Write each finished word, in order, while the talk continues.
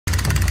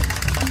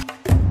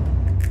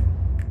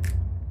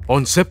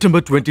On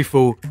September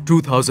 24,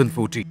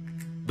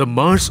 2014, the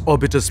Mars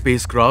orbiter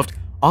spacecraft,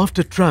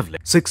 after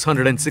traveling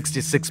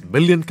 666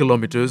 million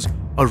kilometers,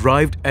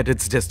 arrived at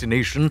its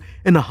destination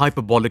in a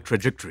hyperbolic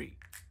trajectory.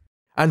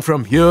 And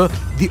from here,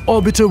 the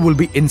orbiter will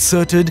be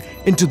inserted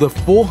into the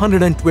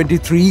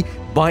 423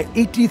 by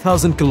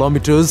 80,000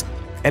 kilometers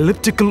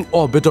elliptical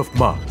orbit of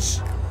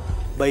Mars.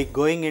 By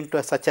going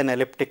into such an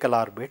elliptical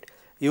orbit,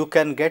 you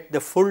can get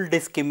the full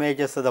disk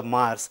images of the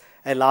Mars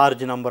a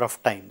large number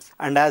of times.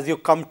 And as you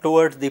come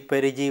towards the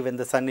perigee when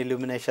the sun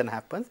illumination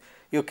happens,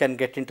 you can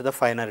get into the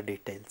finer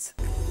details.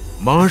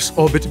 Mars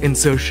orbit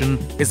insertion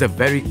is a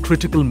very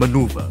critical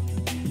maneuver,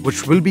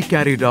 which will be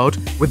carried out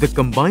with the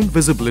combined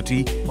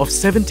visibility of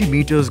 70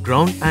 meters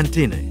ground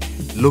antennae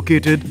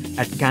located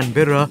at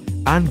Canberra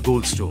and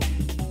Goldstone,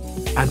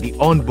 and the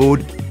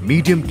onboard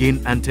medium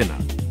gain antenna.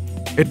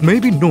 It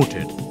may be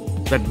noted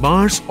that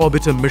Mars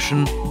orbiter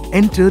mission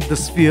entered the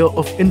sphere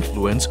of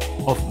influence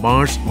of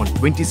Mars on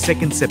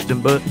 22nd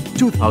September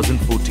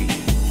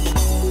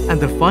 2014, and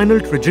the final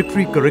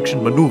trajectory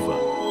correction maneuver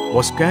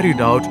was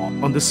carried out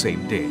on the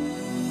same day.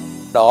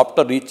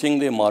 After reaching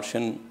the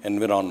Martian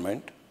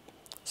environment,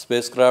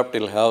 spacecraft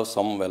will have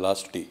some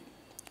velocity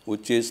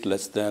which is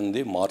less than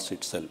the Mars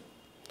itself.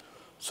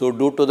 So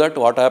due to that,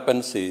 what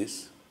happens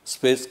is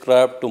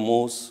spacecraft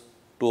moves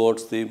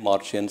towards the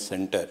Martian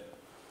center.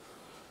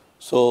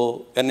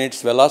 So when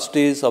its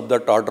velocity is of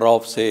that order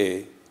of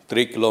say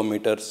 3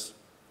 kilometers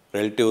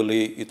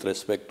relatively with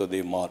respect to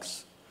the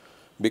Mars,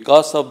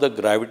 because of the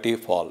gravity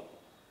fall,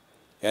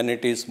 and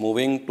it is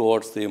moving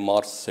towards the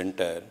Mars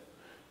center,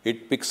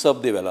 it picks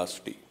up the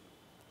velocity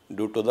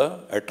due to the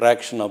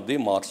attraction of the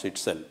Mars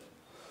itself.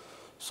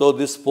 So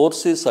this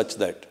force is such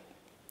that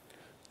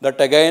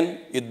again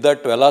with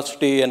that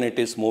velocity and it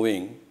is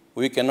moving,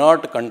 we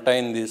cannot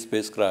contain the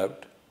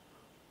spacecraft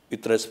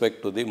with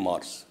respect to the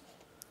Mars.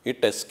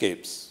 It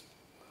escapes.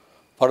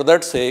 For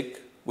that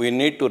sake, we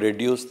need to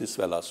reduce this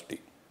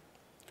velocity.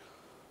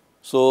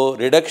 So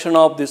reduction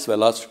of this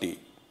velocity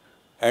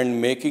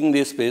and making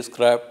the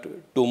spacecraft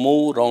to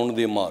move around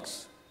the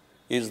Mars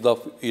is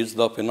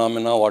the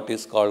phenomena what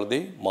is called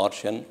the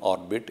Martian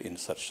orbit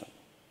insertion.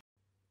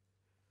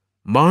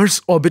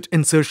 Mars orbit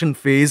insertion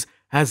phase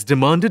has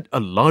demanded a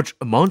large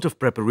amount of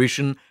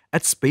preparation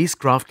at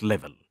spacecraft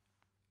level.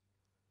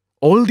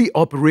 All the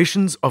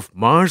operations of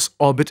Mars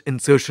orbit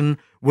insertion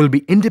will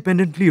be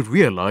independently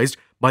realized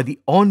by the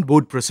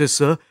onboard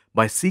processor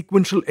by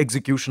sequential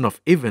execution of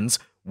events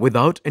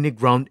without any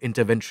ground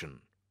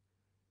intervention.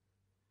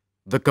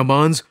 The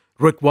commands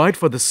required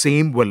for the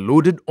same were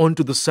loaded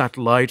onto the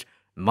satellite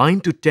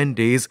 9 to 10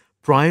 days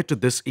prior to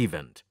this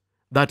event,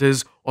 that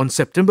is on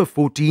September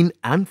 14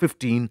 and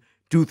 15,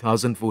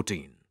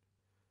 2014.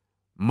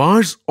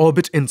 Mars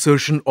orbit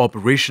insertion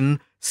operation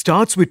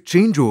starts with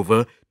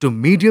changeover to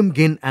medium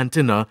gain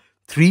antenna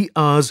 3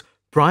 hours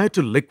prior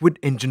to liquid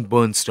engine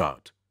burn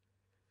start.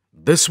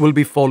 This will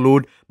be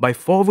followed by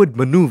forward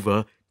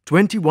maneuver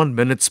 21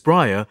 minutes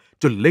prior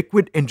to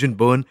liquid engine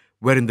burn,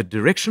 wherein the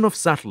direction of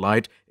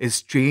satellite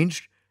is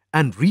changed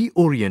and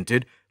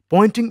reoriented,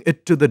 pointing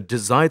it to the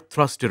desired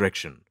thrust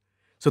direction,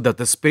 so that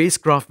the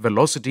spacecraft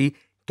velocity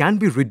can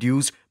be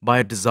reduced by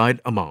a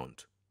desired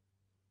amount.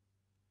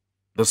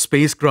 The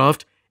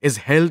spacecraft is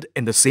held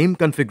in the same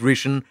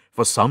configuration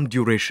for some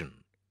duration.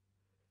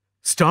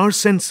 Star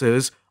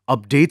sensors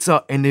updates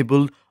are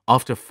enabled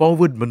after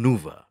forward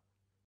maneuver.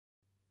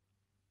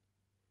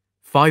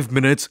 5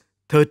 minutes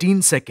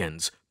 13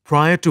 seconds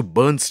prior to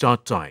burn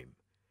start time,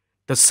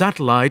 the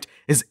satellite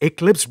is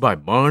eclipsed by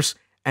Mars,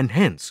 and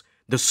hence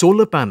the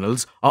solar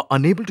panels are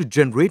unable to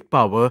generate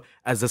power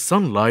as the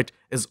sunlight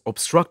is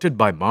obstructed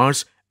by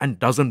Mars and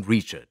doesn't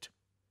reach it.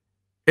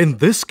 In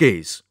this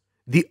case,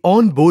 the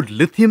onboard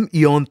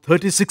lithium-ion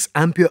 36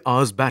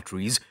 ampere-hours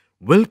batteries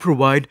will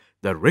provide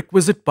the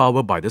requisite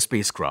power by the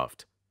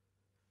spacecraft.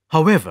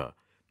 However,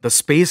 the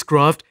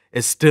spacecraft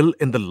is still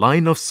in the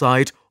line of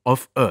sight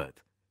of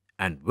Earth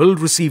and will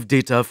receive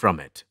data from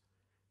it.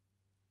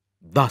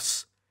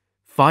 Thus,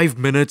 5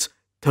 minutes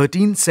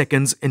 13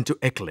 seconds into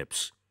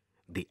eclipse,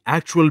 the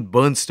actual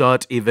burn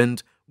start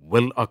event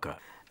will occur.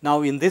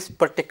 Now in this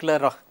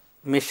particular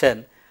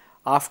mission,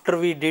 after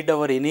we did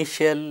our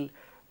initial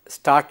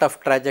start of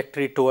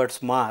trajectory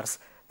towards Mars,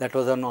 that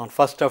was on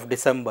 1st of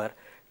December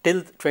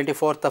till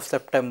 24th of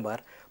September,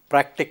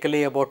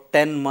 practically about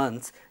 10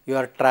 months you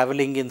are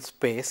traveling in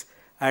space,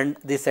 and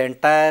this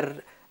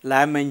entire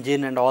LAM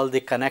engine and all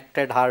the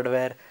connected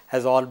hardware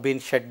has all been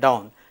shut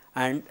down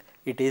and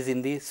it is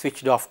in the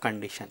switched off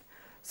condition.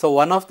 So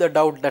one of the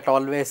doubt that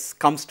always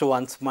comes to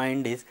one's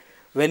mind is,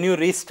 when you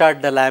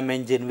restart the LAM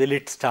engine, will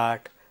it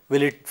start,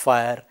 will it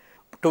fire?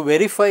 To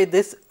verify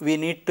this, we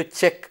need to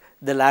check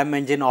the LAM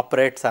engine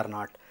operates or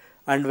not.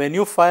 And when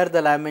you fire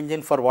the LAM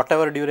engine, for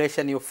whatever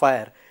duration you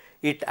fire,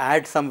 it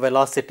adds some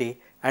velocity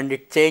and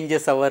it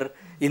changes our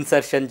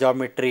insertion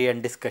geometry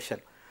and discussion.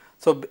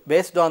 So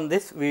based on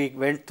this, we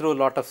went through a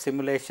lot of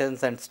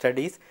simulations and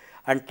studies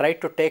and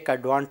tried to take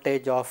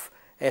advantage of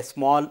a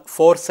small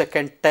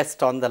 4-second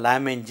test on the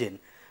LAM engine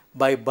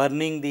by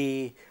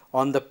burning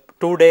on the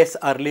 2 days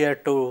earlier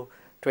to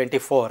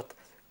 24th,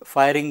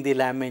 firing the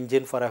LAM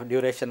engine for a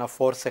duration of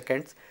 4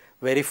 seconds,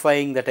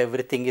 verifying that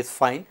everything is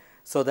fine,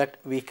 so that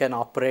we can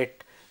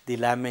operate the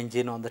LAM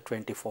engine on the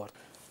 24th.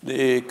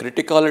 The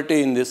criticality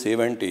in this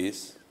event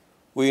is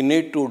we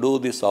need to do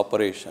this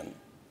operation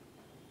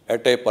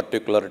at a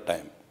particular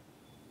time,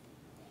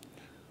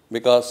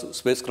 because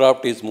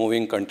spacecraft is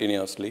moving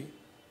continuously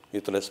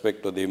with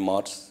respect to the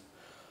Mars.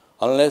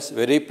 Unless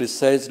very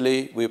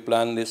precisely we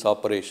plan this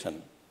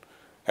operation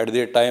at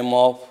the time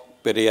of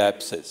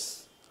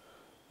periapsis,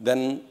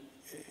 then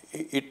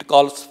it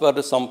calls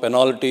for some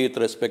penalty with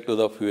respect to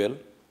the fuel,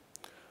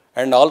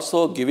 and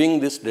also giving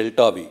this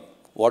delta V,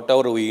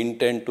 whatever we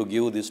intend to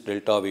give this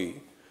delta V,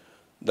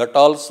 that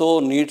also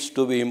needs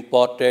to be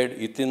imported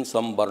within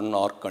some burn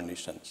arc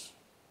conditions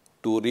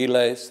to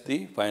realize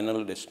the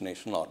final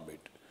destination orbit.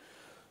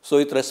 So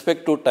with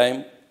respect to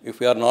time, if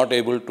we are not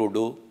able to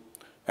do,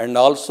 and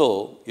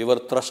also your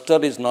thruster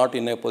is not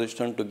in a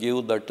position to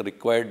give that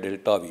required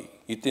delta V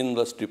within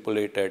the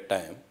stipulated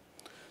time,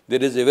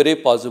 there is a very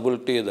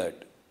possibility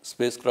that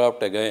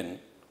spacecraft again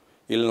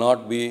will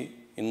not be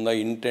in the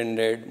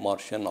intended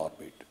Martian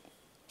orbit.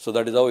 So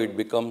that is how it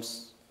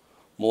becomes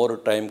more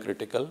time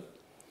critical,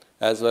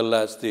 as well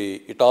as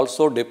it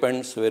also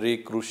depends very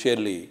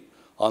crucially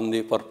on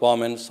the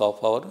performance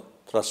of our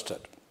thruster,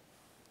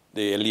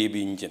 the LEB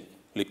engine,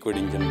 liquid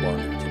engine borne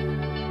engine.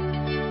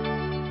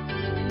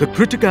 The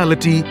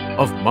criticality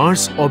of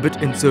Mars orbit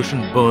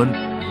insertion burn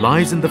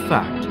lies in the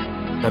fact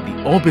that the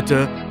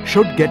orbiter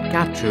should get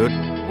captured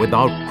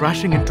without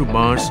crashing into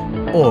Mars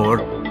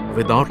or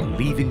without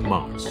leaving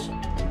Mars.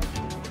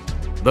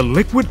 The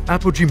liquid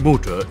apogee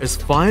motor is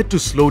fired to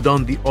slow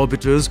down the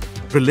orbiter's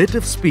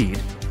relative speed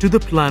to the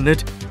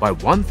planet by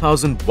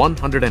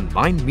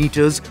 1,109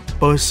 meters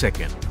per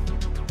second,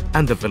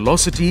 and the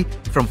velocity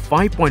from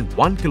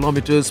 5.1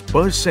 kilometers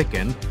per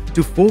second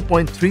to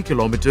 4.3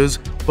 kilometers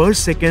per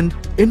second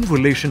in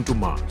relation to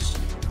Mars.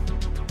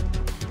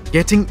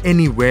 Getting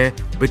anywhere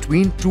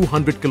between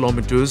 200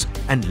 kilometers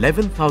and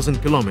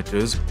 11,000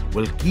 kilometers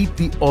will keep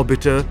the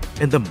orbiter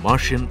in the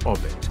Martian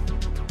orbit.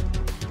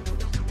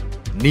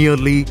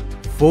 Nearly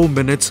 4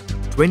 minutes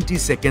 20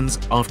 seconds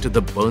after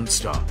the burn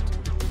start,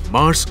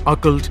 Mars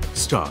occult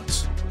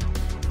starts.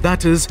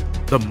 That is,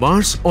 the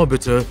Mars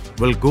orbiter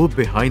will go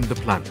behind the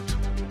planet.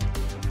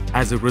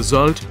 As a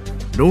result,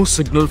 no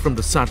signal from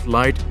the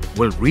satellite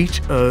will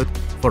reach Earth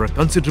for a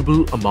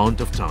considerable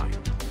amount of time.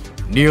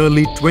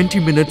 Nearly 20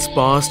 minutes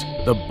past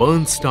the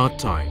burn start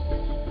time,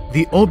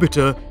 the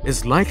orbiter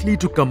is likely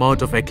to come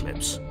out of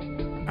eclipse.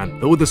 And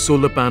though the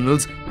solar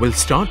panels will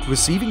start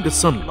receiving the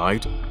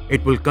sunlight,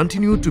 it will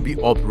continue to be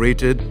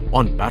operated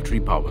on battery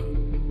power.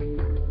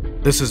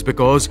 This is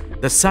because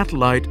the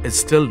satellite is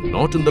still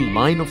not in the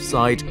line of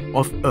sight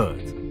of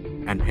Earth,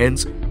 and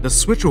hence the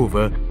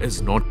switchover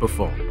is not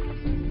performed.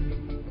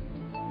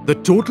 The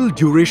total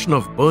duration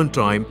of burn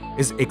time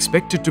is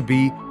expected to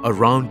be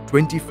around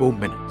 24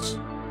 minutes.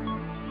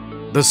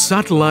 The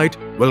satellite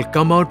will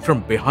come out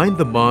from behind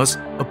the Mars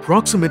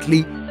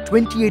approximately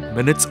 28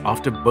 minutes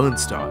after burn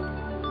start.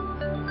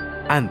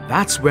 And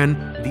that's when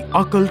the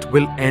occult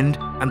will end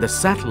and the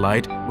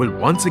satellite will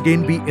once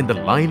again be in the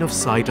line of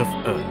sight of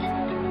Earth.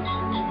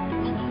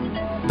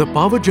 The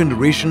power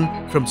generation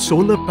from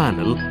solar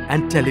panel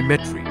and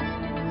telemetry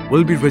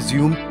will be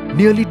resumed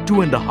nearly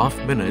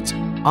 2.5 minutes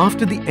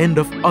after the end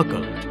of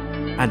occult,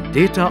 and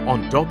data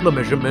on Doppler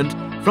measurement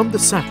from the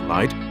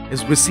satellite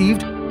is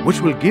received,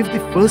 which will give the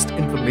first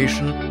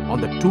information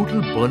on the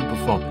total burn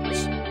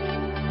performance.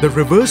 The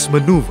reverse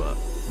maneuver,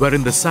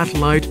 wherein the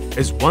satellite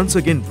is once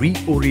again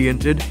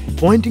reoriented,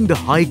 pointing the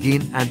high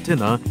gain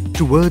antenna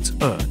towards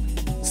Earth,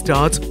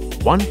 starts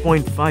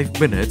 1.5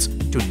 minutes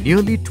to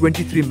nearly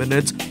 23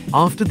 minutes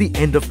after the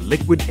end of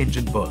liquid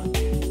engine burn.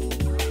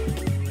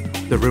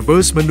 The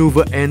reverse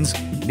maneuver ends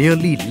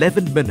nearly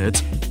 11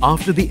 minutes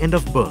after the end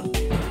of burn.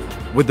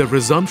 With the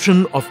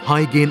resumption of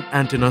high gain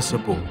antenna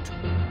support,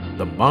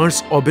 the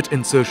Mars orbit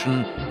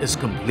insertion is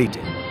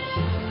completed.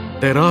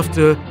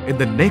 Thereafter, in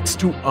the next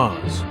 2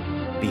 hours,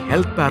 the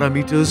health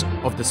parameters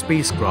of the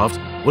spacecraft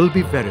will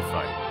be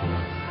verified,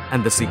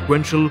 and the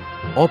sequential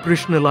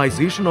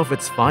operationalization of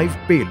its 5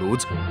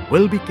 payloads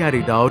will be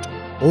carried out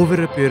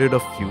over a period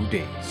of few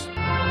days.